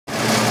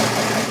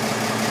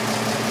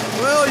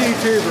Well,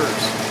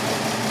 YouTubers,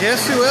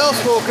 guess who else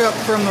woke up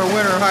from their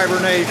winter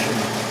hibernation?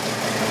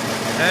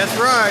 That's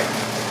right.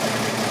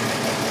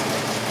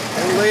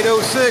 Old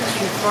 806,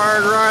 she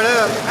fired right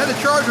up. Had to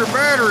charge her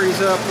batteries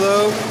up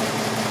though.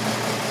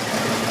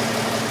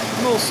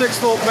 Little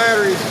 6-volt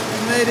batteries,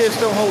 they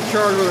just don't hold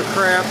charge with a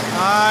crap.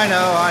 I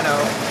know.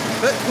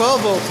 Put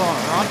 12 volts on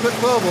it, Ron. Put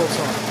 12 volts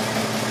on it.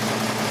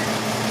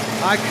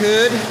 I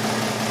could,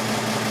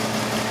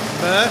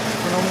 but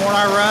from the more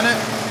I run it,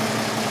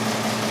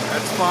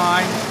 that's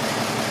fine.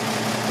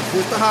 It's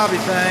just a hobby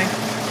thing.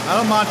 I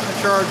don't mind putting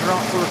the charger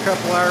on for a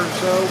couple hours or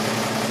so.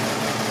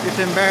 Get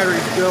them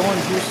batteries going,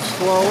 juices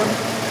flowing.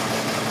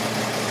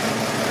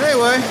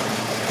 Anyway,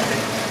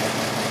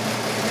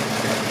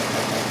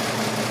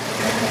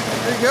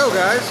 there you go,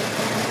 guys.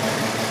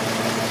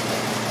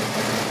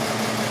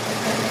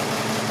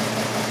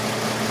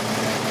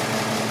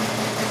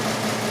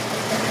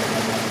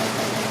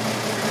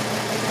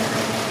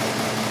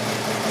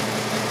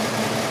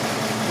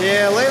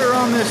 Yeah, later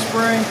on this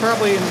spring,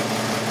 probably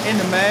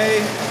into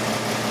May,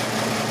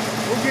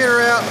 we'll get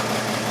her out,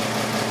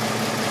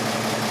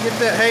 get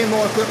that hay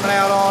mower equipment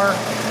out on her,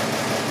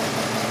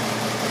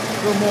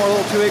 a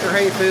little 2-acre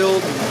hay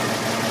field, and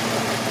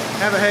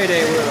have a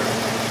heyday with her.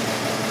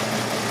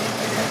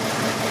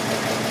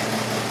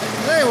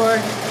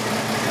 Anyway,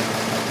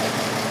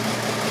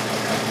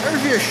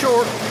 there's you a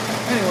short.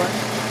 Anyway,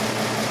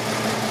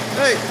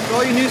 hey, to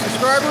all you new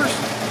subscribers,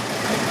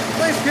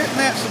 thanks for hitting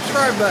that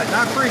subscribe button.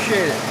 I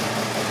appreciate it.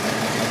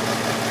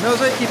 And those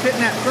that keep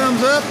hitting that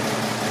thumbs up,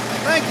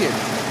 thank you.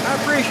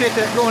 I appreciate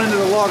that going into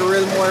the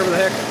logarithm, whatever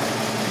the heck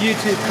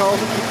YouTube calls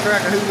it, keep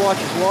track of who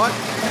watches what.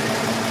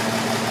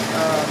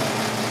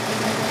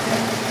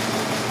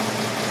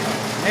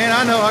 And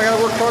I know I gotta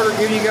work harder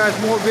giving you guys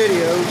more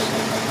videos.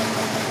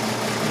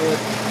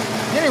 But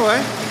anyway,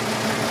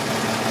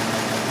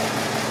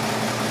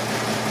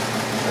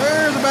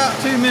 there's about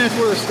 2 minutes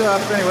worth of stuff.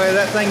 Anyway,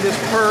 that thing just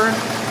purring.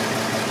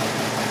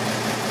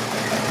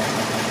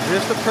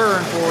 Just a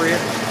purring for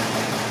you.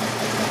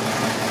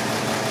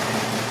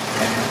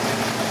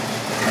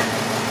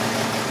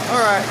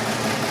 Alright,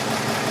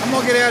 I'm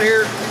gonna get out of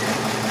here.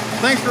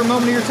 Thanks for a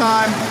moment of your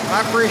time.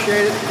 I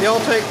appreciate it. Y'all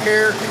take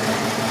care.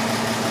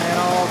 And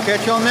I'll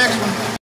catch you on the next one.